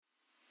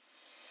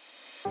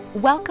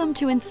Welcome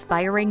to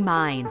Inspiring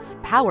Minds,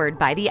 powered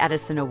by the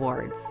Edison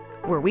Awards,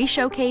 where we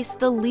showcase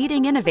the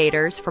leading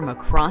innovators from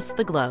across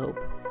the globe.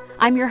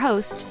 I'm your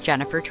host,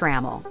 Jennifer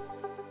Trammell.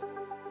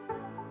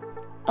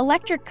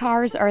 Electric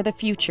cars are the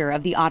future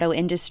of the auto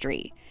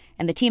industry,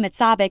 and the team at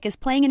SABIC is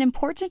playing an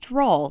important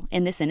role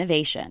in this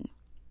innovation.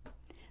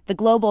 The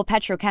global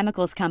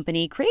petrochemicals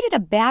company created a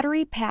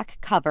battery pack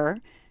cover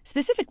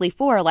specifically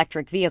for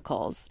electric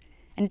vehicles,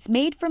 and it's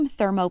made from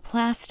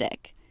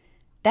thermoplastic.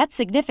 That's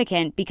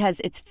significant because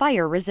it's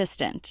fire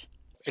resistant.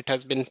 It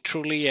has been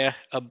truly a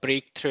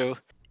breakthrough.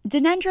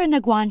 Dinendra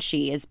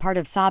Nagwanshi is part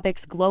of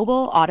SABIC's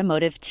global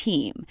automotive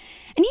team,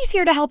 and he's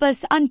here to help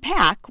us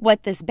unpack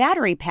what this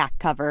battery pack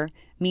cover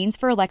means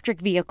for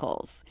electric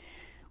vehicles.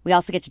 We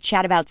also get to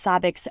chat about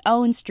SABIC's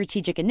own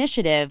strategic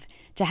initiative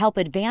to help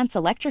advance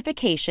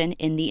electrification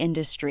in the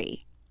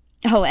industry.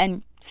 Oh,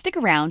 and stick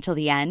around till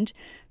the end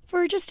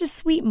for just a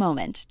sweet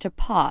moment to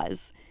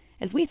pause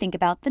as we think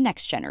about the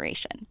next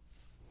generation.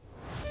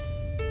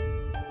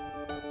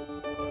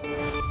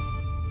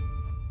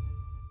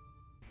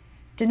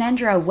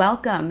 Dinendra,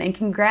 welcome and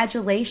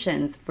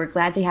congratulations. We're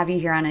glad to have you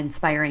here on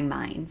Inspiring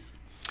Minds.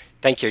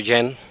 Thank you,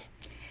 Jen.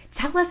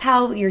 Tell us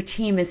how your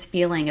team is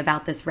feeling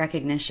about this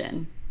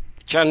recognition.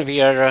 Jen,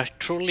 we are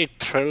truly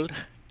thrilled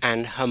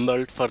and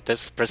humbled for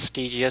this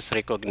prestigious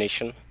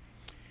recognition.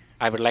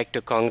 I would like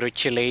to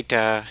congratulate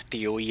the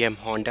OEM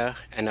Honda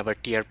and our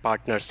tier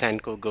partner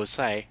Sanko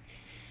Gosai.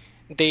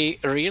 They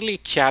really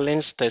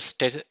challenged the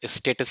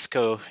status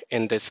quo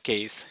in this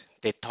case.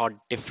 They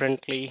thought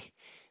differently.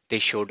 They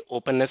showed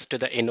openness to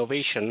the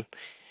innovation,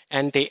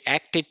 and they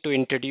acted to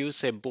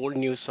introduce a bold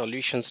new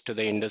solutions to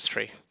the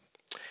industry.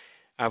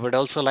 I would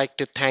also like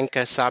to thank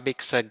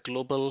SABIC's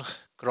global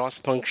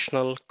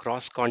cross-functional,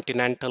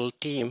 cross-continental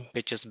team,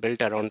 which is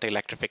built around the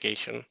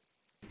electrification.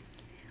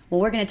 Well,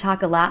 we're going to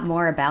talk a lot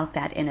more about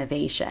that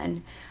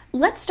innovation.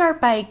 Let's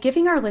start by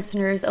giving our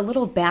listeners a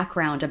little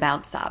background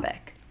about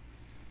SABIC.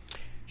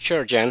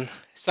 Sure, Jen.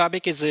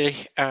 SABIC is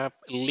a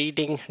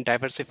leading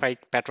diversified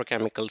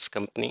petrochemicals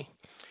company.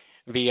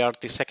 We are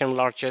the second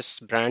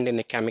largest brand in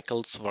the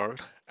chemicals world,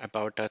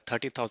 about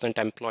 30,000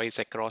 employees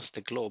across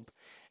the globe,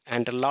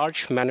 and a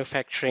large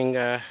manufacturing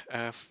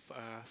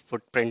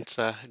footprints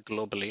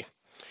globally.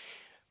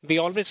 We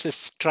always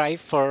strive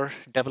for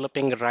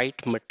developing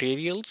right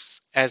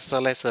materials as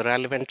well as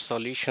relevant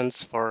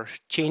solutions for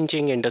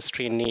changing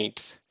industry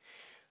needs.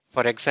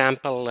 For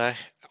example,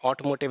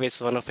 automotive is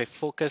one of a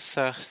focus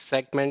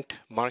segment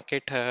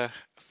market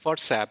for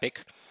SABIC.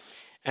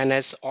 And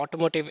as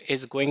automotive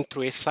is going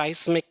through a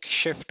seismic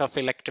shift of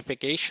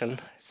electrification,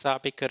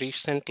 SABIC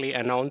recently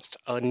announced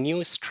a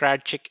new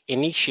strategic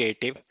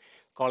initiative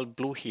called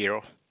Blue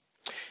Hero.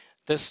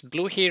 This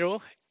Blue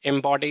Hero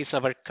embodies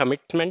our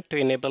commitment to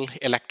enable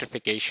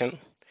electrification,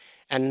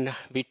 and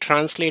we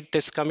translate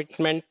this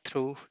commitment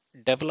through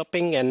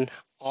developing and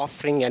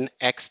offering an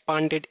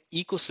expanded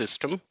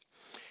ecosystem,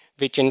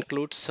 which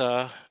includes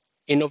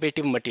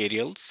innovative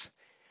materials,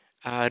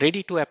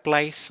 ready to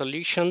apply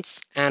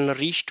solutions and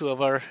reach to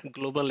our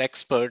global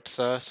experts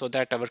so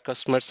that our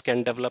customers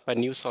can develop a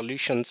new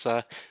solutions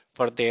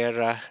for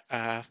their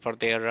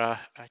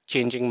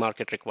changing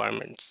market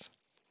requirements.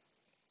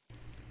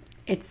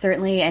 It's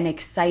certainly an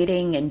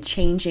exciting and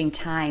changing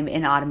time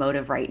in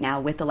automotive right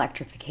now with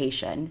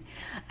electrification.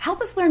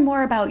 Help us learn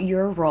more about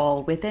your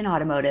role within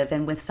automotive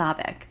and with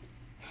SABIC.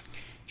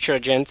 Sure,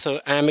 Jen. So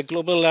I'm a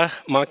global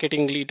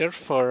marketing leader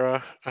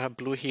for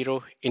Blue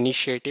Hero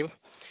initiative.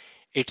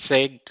 It's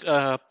a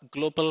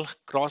global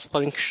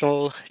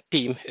cross-functional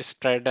team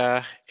spread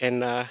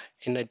in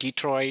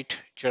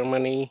Detroit,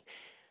 Germany,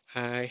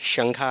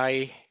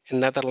 Shanghai,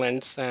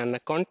 Netherlands, and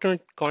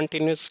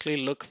continuously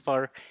look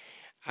for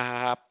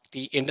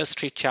the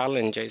industry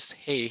challenges.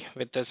 Hey,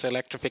 with this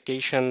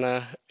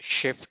electrification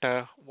shift,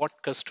 what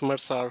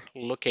customers are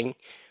looking,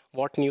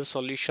 what new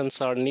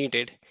solutions are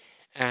needed,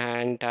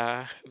 and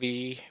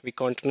we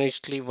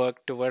continuously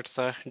work towards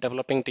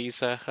developing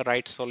these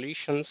right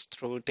solutions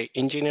through the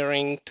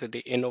engineering to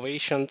the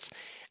innovations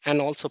and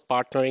also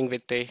partnering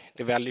with the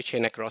value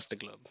chain across the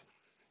globe.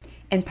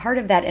 And part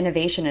of that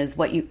innovation is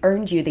what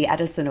earned you the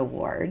Edison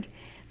Award.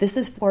 This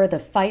is for the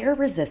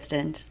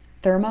fire-resistant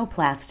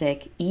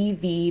thermoplastic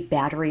EV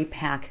battery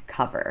pack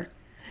cover.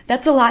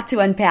 That's a lot to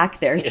unpack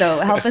there,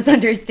 so help us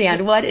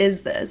understand, what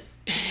is this?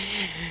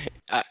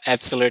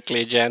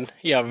 Absolutely, Jen.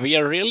 Yeah, we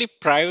are really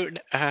proud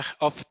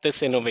of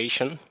this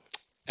innovation.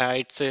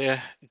 It's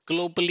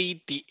globally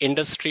the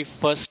industry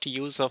first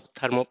use of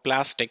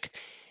thermoplastic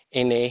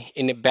in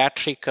a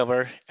battery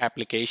cover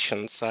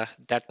applications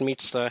that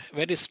meets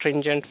very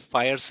stringent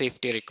fire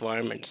safety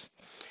requirements.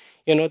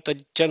 You know,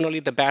 generally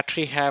the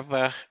battery have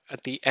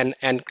an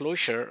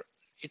enclosure.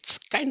 It's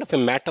kind of a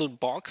metal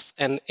box,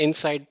 and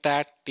inside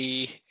that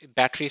the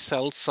battery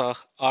cells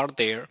are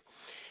there.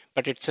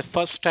 But it's the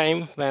first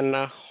time when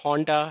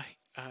Honda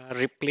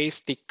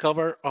replaced the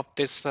cover of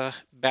this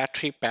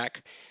battery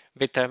pack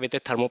with a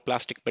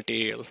thermoplastic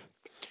material.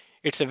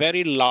 It's a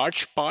very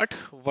large part,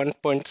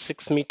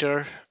 1.6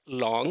 meter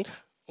long,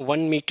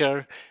 1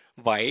 meter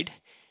wide,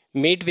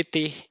 made with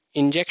the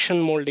injection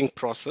molding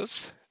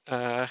process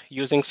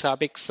using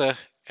SABIC's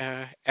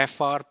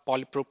FR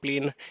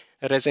polypropylene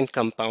resin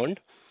compound.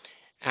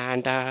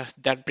 And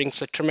that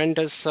brings a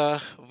tremendous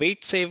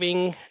weight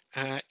saving,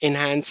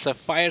 enhance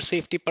fire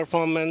safety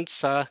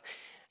performance,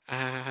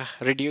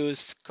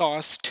 reduce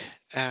cost.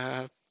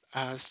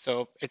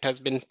 So it has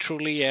been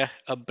truly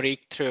a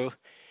breakthrough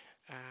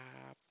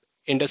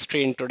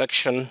industry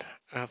introduction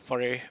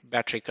for a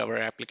battery cover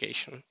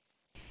application.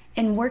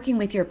 And working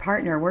with your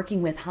partner,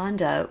 working with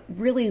Honda,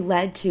 really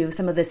led to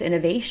some of this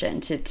innovation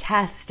to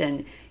test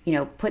and,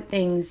 put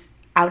things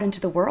out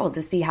into the world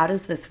to see how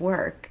does this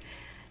work.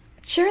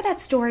 Share that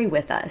story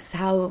with us,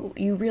 how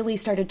you really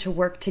started to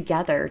work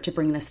together to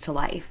bring this to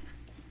life.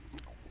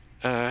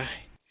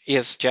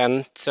 Yes,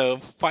 Jan. So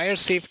fire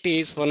safety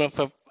is one of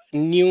a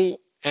new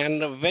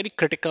and a very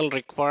critical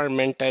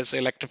requirement as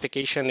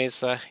electrification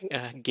is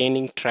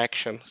gaining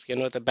traction.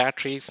 So, the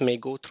batteries may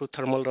go through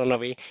thermal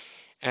runaway,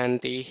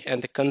 and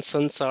the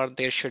concerns are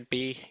there should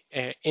be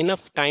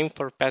enough time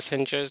for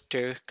passengers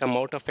to come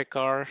out of a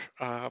car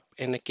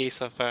in the case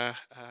of a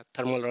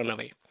thermal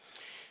runaway.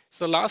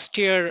 So last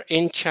year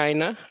in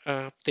China,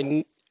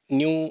 the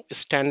new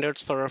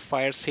standards for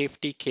fire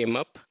safety came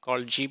up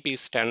called GB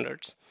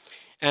standards.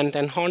 And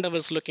then Honda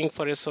was looking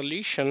for a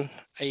solution,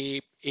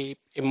 a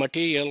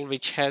material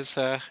which has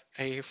that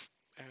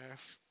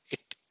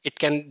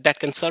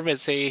can serve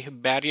as a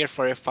barrier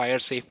for a fire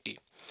safety.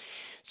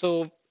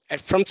 So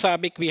from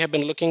SABIC, we have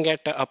been looking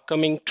at the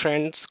upcoming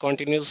trends,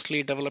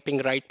 continuously developing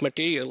right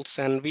materials,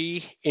 and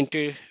we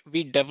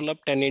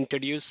developed and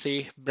introduced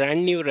a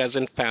brand new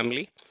resin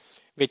family,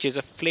 which is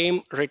a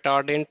flame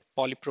retardant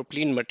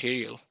polypropylene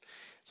material.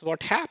 So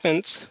what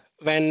happens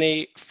when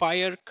a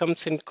fire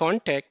comes in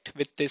contact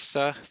with this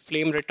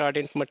flame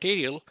retardant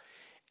material,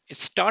 it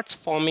starts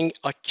forming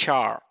a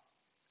char.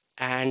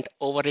 And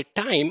over a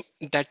time,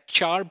 that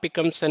char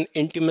becomes an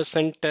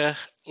intumescent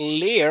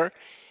layer,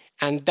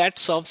 and that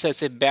serves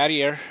as a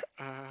barrier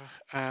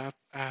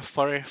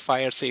for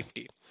fire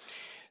safety.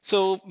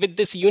 So with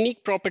this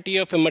unique property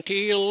of a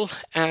material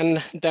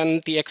and then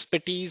the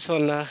expertise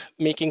on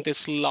making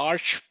this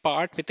large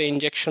part with the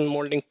injection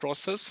molding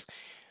process,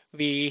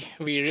 we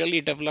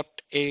really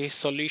developed a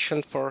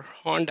solution for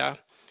Honda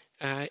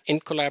in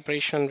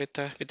collaboration with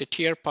the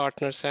tier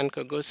partners and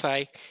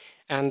Kogosai,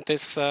 and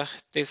this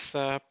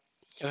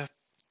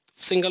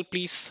single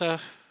piece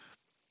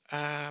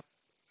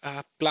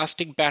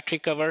plastic battery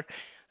cover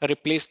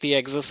replaced the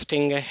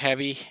existing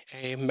heavy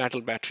metal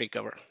battery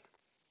cover.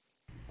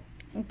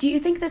 Do you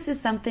think this is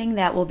something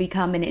that will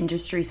become an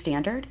industry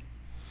standard?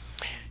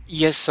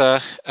 Yes,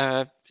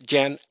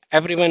 Jan,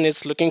 everyone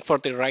is looking for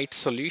the right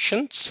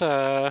solutions,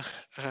 how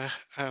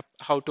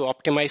to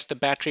optimize the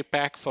battery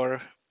pack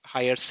for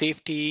higher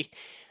safety,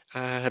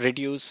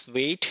 reduce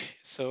weight.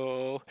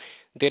 So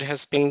there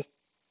has been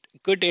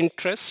good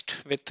interest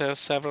with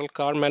several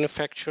car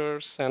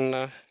manufacturers and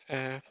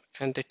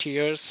the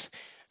tiers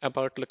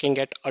about looking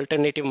at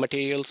alternative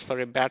materials for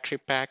a battery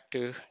pack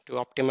to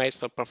optimize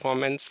for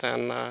performance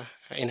and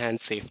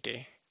enhance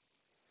safety.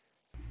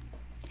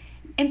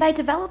 And by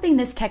developing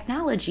this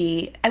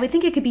technology, I would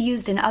think it could be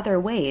used in other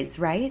ways,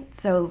 right?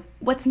 So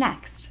what's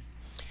next?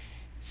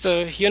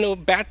 So,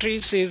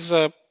 batteries is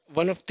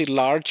one of the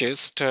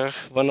largest,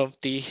 one of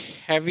the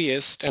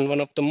heaviest, and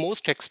one of the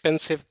most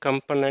expensive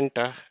component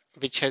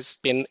which has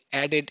been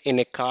added in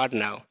a car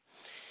now.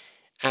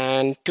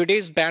 And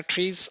today's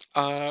batteries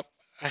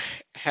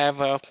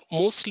have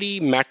mostly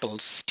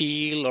metals,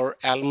 steel or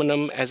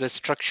aluminum as a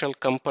structural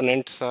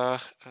components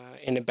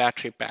in a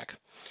battery pack.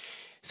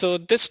 So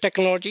this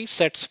technology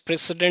sets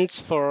precedents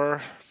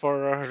for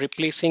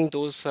replacing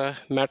those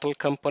metal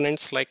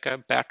components like a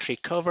battery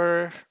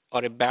cover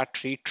or a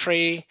battery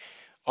tray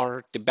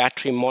or the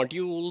battery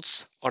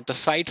modules or the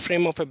side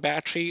frame of a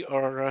battery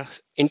or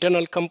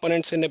internal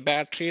components in a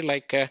battery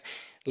like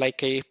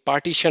a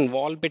partition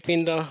wall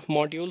between the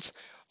modules.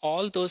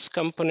 All those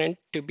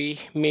components to be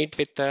made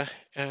with the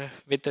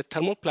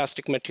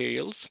thermoplastic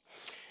materials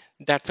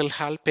that will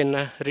help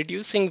in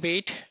reducing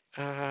weight,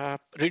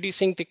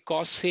 reducing the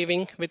cost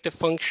saving with the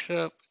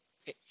function,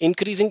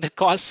 increasing the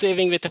cost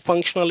saving with the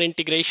functional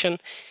integration,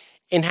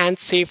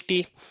 enhance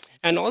safety,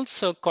 and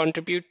also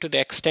contribute to the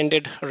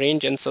extended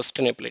range and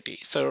sustainability.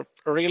 So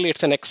really,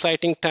 it's an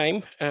exciting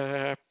time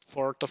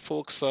for the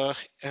folks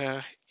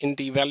in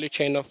the value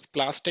chain of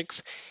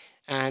plastics.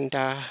 And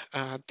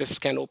this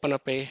can open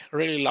up a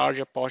really large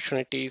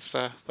opportunities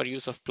for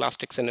use of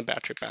plastics in a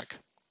battery pack.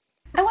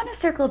 I want to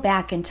circle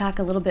back and talk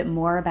a little bit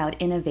more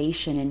about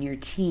innovation in your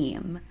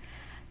team.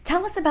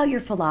 Tell us about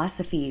your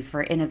philosophy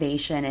for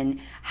innovation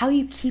and how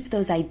you keep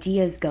those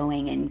ideas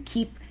going and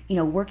keep,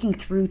 working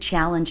through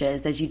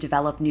challenges as you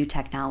develop new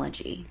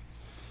technology.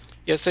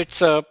 Yes,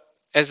 it's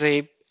as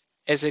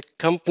a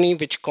company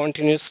which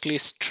continuously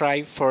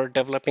strive for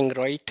developing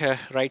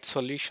right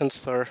solutions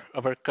for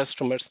our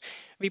customers.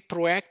 We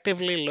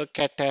proactively look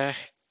at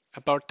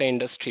about the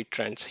industry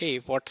trends. Hey,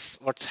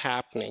 what's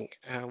happening?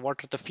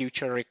 What are the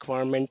future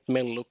requirement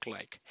may look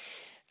like?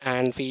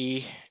 And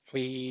we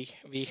we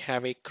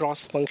have a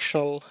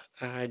cross-functional,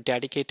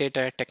 dedicated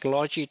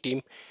technology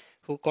team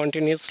who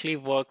continuously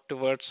work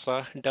towards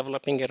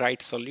developing a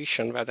right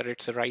solution, whether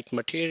it's a right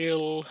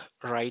material,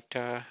 right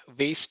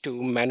ways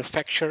to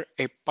manufacture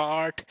a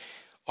part,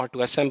 or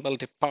to assemble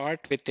the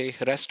part with the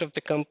rest of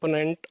the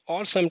component,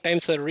 or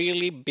sometimes a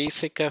really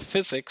basic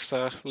physics,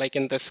 like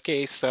in this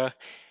case, a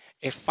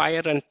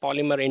fire and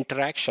polymer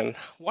interaction.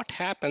 What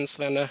happens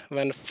when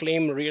a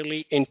flame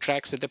really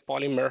interacts with the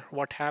polymer?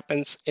 What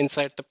happens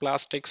inside the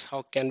plastics?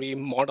 How can we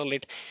model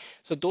it?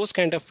 So those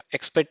kind of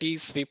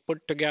expertise we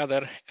put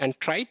together and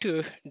try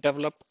to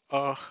develop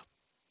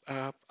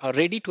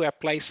ready to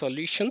apply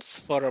solutions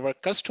for our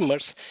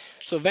customers.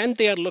 So when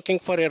they are looking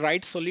for a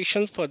right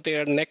solution for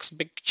their next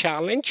big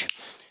challenge,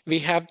 we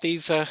have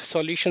these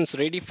solutions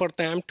ready for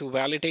them to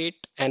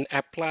validate and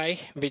apply,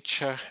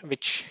 which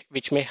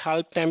may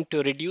help them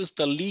to reduce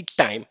the lead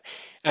time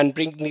and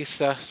bring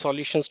these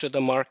solutions to the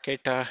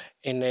market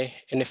in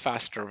a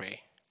faster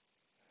way.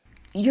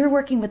 You're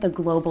working with a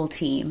global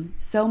team.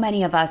 So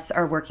many of us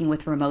are working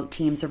with remote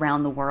teams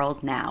around the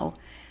world now.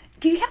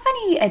 Do you have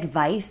any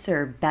advice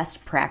or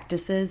best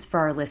practices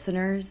for our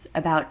listeners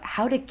about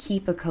how to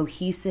keep a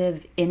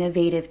cohesive,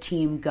 innovative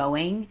team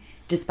going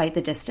despite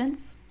the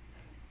distance?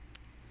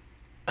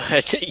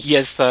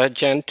 Yes,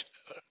 Jen.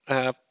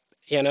 Uh,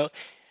 you know,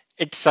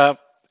 it's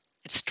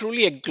it's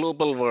truly a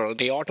global world.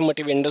 The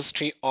automotive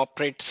industry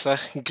operates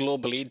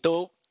globally,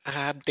 though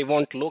they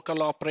want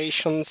local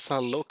operations,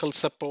 local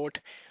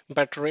support,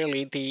 but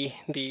really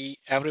the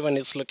everyone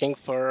is looking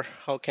for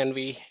how can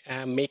we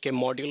make a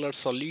modular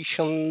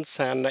solutions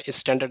and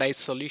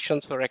standardized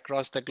solutions for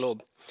across the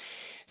globe.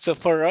 So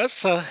for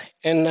us,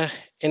 in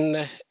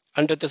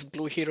under this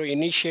Blue Hero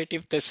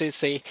initiative, this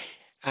is a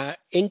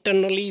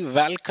internally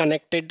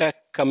well-connected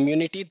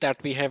community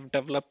that we have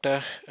developed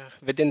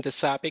within the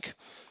SABIC,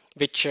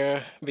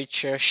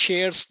 which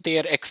shares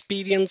their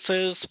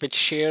experiences, which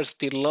shares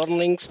the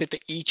learnings with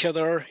each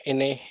other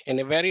in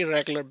a very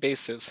regular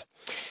basis.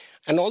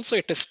 And also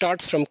it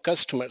starts from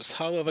customers,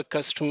 how our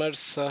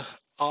customers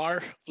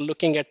are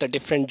looking at the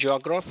different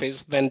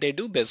geographies when they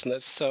do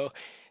business. So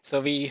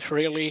we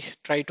really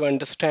try to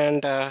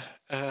understand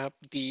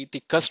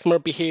the customer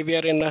behavior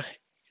in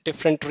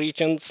different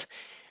regions.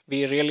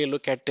 We really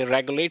look at the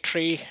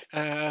regulatory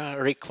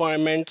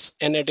requirements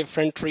in a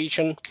different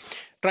region,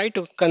 try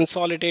to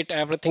consolidate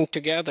everything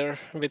together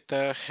with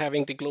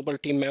having the global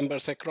team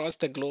members across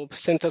the globe,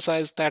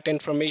 synthesize that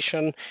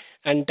information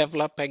and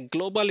develop a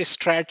global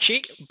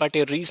strategy, but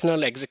a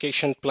regional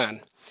execution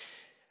plan.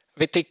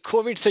 With the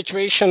COVID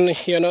situation,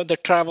 the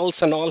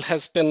travels and all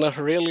has been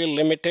really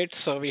limited,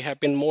 so we have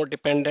been more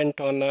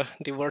dependent on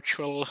the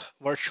virtual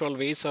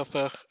ways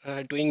of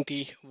doing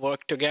the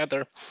work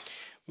together.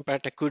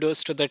 But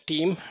kudos to the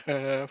team,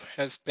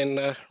 has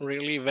been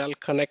really well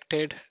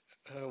connected,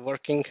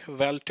 working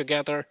well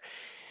together,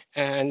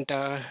 and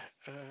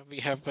we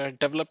have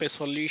developed a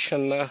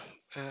solution uh,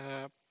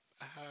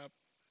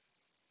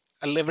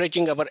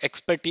 leveraging our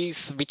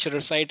expertise which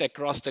reside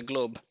across the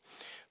globe.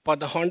 For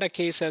the Honda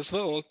case as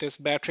well, this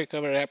battery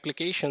cover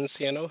applications,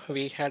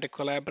 we had a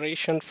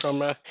collaboration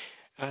from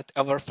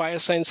our fire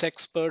science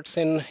experts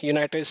in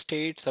United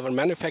States, our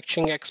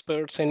manufacturing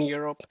experts in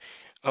Europe,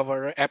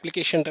 our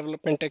application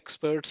development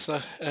experts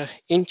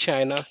in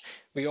China.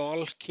 We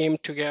all came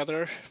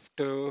together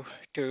to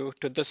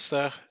this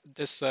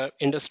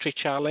industry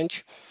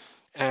challenge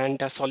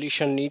and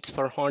solution needs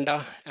for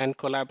Honda and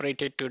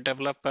collaborated to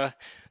develop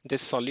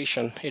this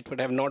solution. It would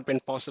have not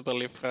been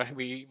possible if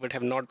we would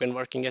have not been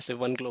working as a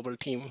one global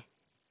team.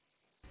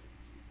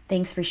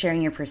 Thanks for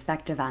sharing your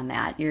perspective on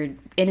that. You're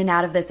in and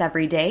out of this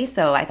every day,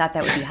 so I thought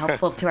that would be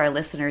helpful to our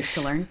listeners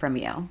to learn from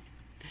you.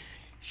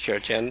 Sure,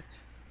 Jen.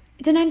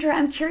 Dhanendra,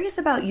 I'm curious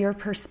about your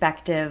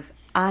perspective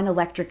on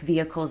electric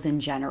vehicles in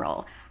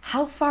general.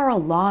 How far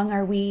along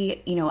are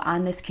we,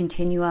 on this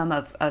continuum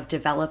of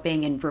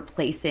developing and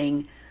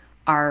replacing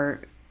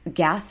our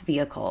gas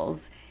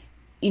vehicles?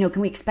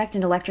 Can we expect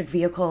an electric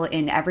vehicle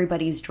in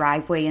everybody's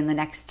driveway in the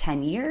next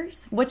 10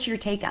 years? What's your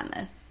take on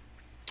this?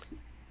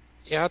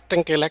 Yeah, I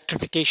think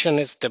electrification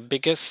is the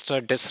biggest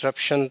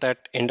disruption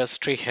that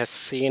industry has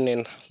seen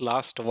in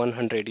last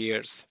 100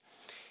 years.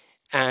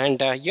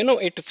 And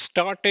it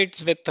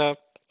started with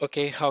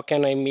okay, how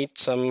can I meet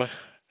some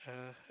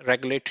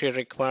regulatory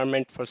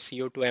requirement for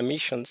CO2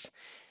 emissions?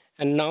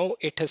 And now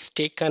it has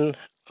taken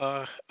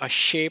a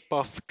shape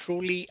of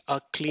truly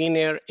a clean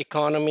air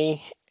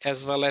economy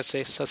as well as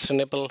a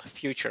sustainable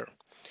future.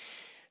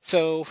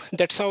 So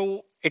that's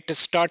how it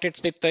started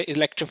with the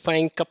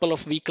electrifying couple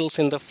of vehicles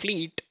in the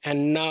fleet,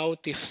 and now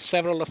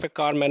several of the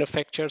car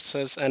manufacturers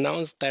has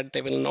announced that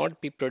they will not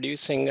be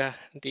producing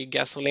the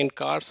gasoline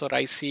cars or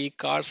ICE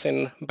cars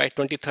in by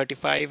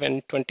 2035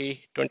 and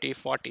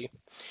 2040.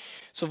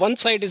 So one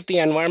side is the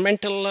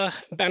environmental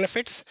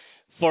benefits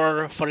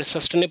for a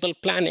sustainable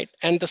planet,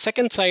 and the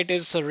second side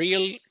is a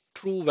real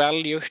true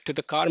value to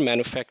the car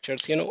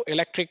manufacturers.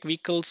 Electric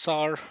vehicles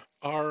are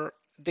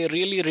they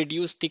really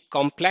reduce the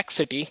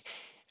complexity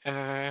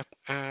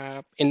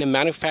in the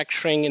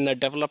manufacturing, in the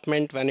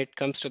development when it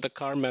comes to the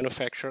car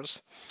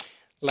manufacturers.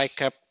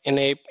 Like in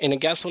a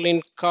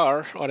gasoline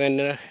car or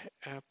in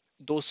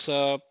those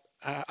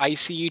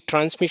ICE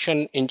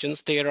transmission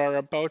engines, there are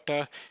about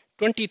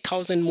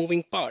 20,000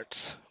 moving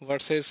parts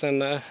versus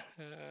an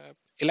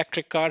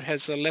electric car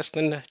has less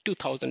than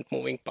 2,000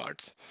 moving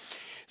parts.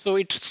 So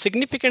it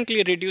significantly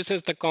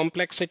reduces the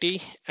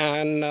complexity,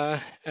 and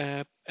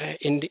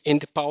in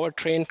the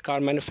powertrain, car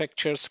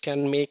manufacturers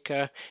can make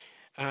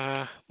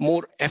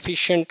more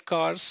efficient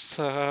cars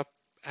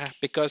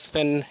because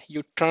when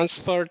you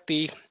transfer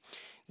the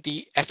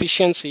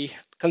efficiency,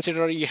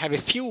 consider you have a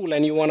fuel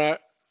and you want to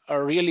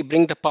really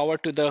bring the power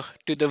to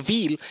the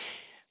wheel.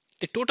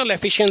 The total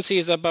efficiency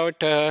is about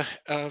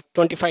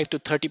 25 to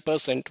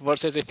 30%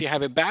 versus if you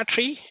have a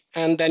battery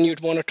and then you'd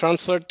want to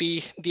transfer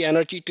the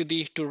energy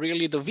to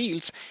really the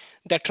wheels,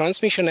 that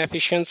transmission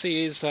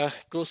efficiency is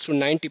close to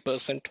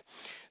 90%.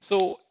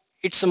 So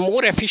it's a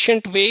more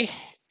efficient way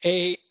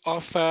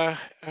of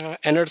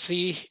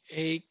energy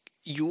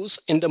use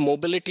in the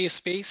mobility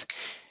space.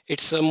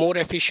 It's a more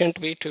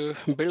efficient way to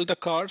build the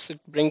cars. It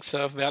brings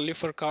value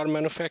for car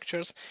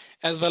manufacturers,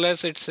 as well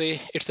as it's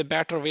a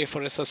better way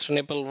for a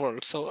sustainable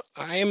world. So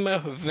I am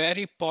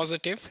very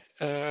positive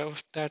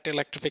that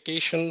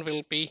electrification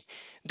will be.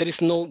 There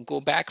is no go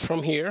back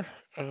from here.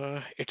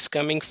 It's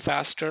coming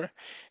faster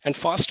and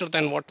faster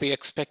than what we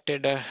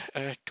expected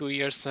 2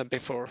 years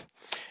before.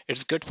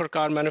 It's good for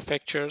car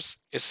manufacturers.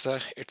 It's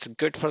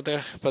good for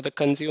the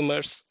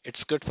consumers.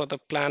 It's good for the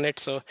planet.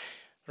 So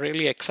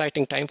really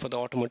exciting time for the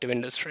automotive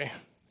industry.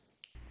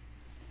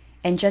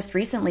 And just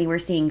recently, we're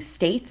seeing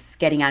states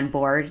getting on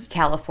board,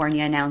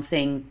 California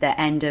announcing the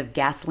end of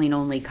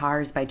gasoline-only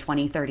cars by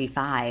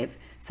 2035.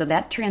 So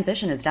that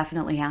transition is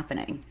definitely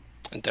happening.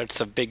 And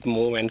that's a big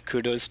move, and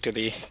kudos to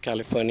the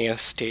California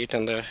state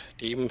and the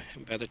team.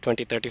 By the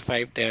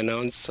 2035, they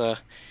announce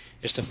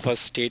it's the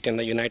first state in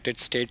the United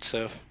States.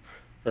 So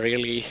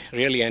really,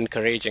 really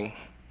encouraging.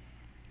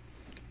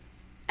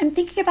 I'm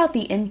thinking about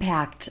the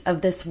impact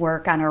of this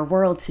work on our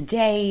world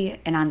today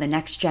and on the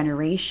next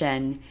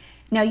generation.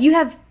 Now, you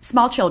have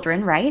small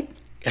children, right?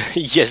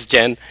 Yes,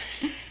 Jen.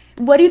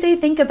 What do they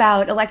think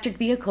about electric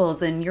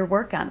vehicles and your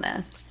work on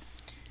this?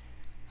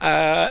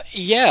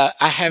 Yeah,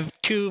 I have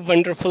two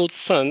wonderful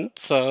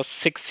sons, a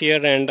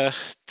 6-year and a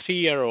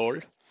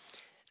 3-year-old.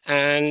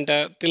 And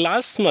the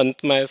last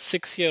month, my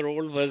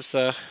 6-year-old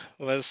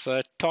was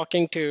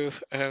talking to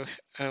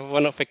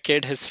one of a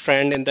kid, his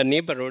friend in the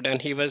neighborhood,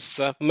 and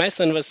my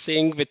son was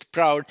saying with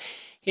proud,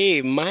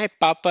 "Hey, my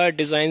papa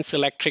designs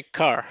electric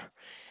car."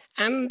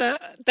 And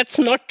that's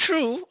not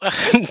true.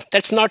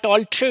 That's not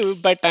all true,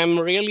 but I'm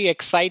really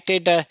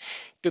excited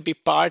to be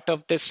part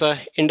of this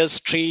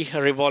industry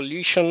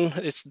revolution.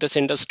 It's this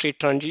industry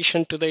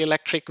transition to the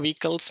electric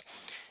vehicles,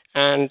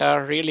 and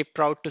really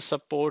proud to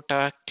support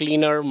a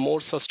cleaner,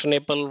 more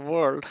sustainable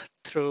world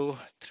through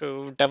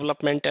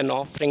development and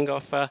offering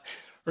of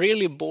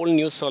really bold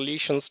new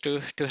solutions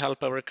to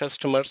help our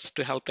customers,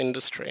 to help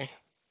industry.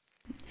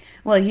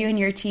 Well, you and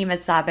your team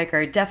at SABIC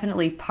are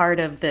definitely part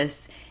of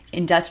this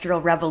industrial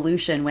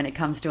revolution when it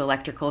comes to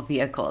electrical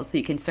vehicles, so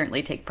you can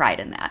certainly take pride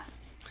in that.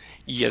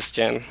 Yes,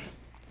 Jen.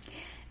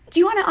 Do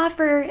you want to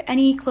offer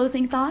any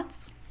closing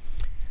thoughts?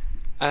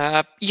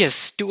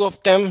 Yes, two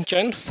of them,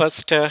 Jen.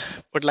 First,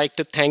 would like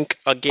to thank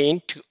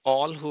again to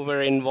all who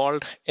were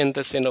involved in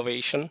this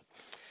innovation.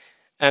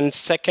 And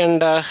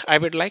second, I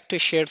would like to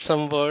share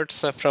some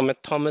words from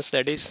Thomas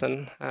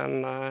Edison.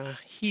 And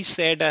he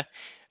said,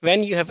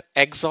 when you have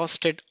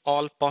exhausted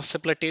all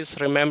possibilities,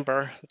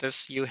 remember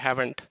this, you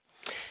haven't.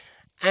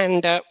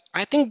 And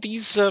I think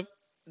these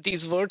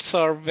words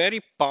are very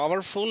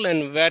powerful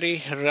and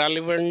very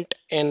relevant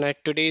in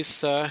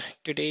today's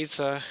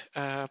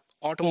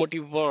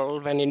automotive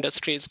world when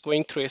industry is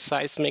going through a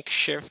seismic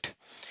shift.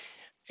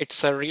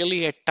 It's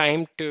really a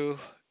time to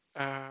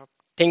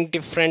think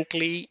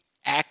differently,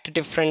 act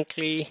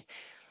differently,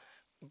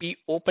 be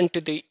open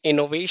to the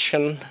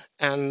innovation,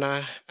 and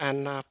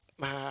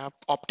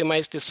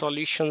optimize the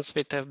solutions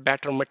with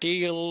better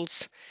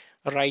materials,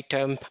 right,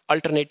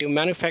 alternative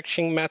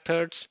manufacturing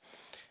methods.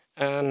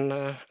 And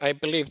I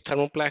believe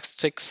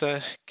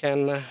thermoplastics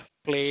can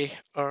play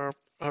a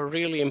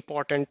really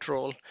important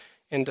role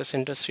in this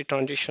industry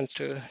transition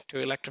to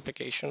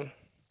electrification.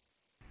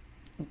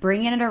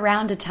 Bringing it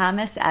around to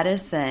Thomas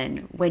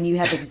Edison. When you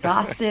have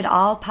exhausted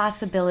all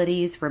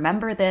possibilities,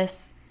 remember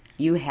this,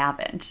 you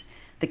haven't.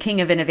 The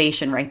king of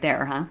innovation right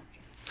there, huh?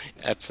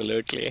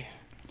 Absolutely.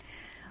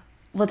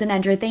 Well,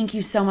 Dhanendra, thank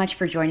you so much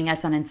for joining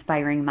us on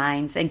Inspiring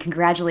Minds, and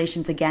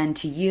congratulations again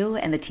to you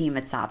and the team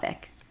at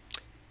SABIC.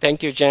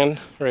 Thank you, Jen.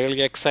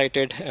 Really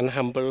excited and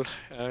humbled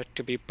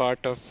to be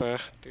part of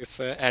this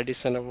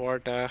Edison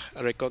Award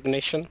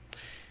recognition.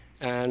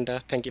 And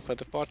thank you for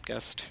the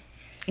podcast.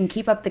 And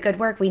keep up the good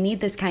work. We need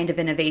this kind of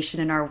innovation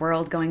in our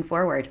world going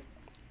forward.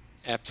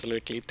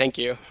 Absolutely. Thank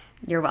you.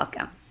 You're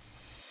welcome.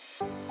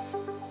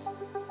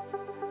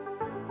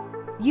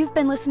 You've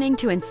been listening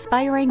to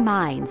Inspiring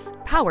Minds,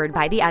 powered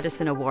by the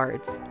Edison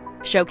Awards.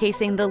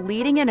 showcasing the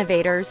leading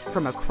innovators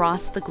from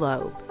across the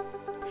globe.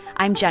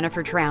 I'm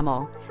Jennifer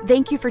Trammell.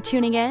 Thank you for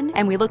tuning in,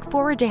 and we look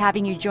forward to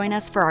having you join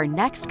us for our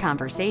next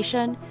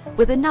conversation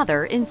with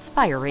another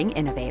inspiring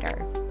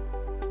innovator.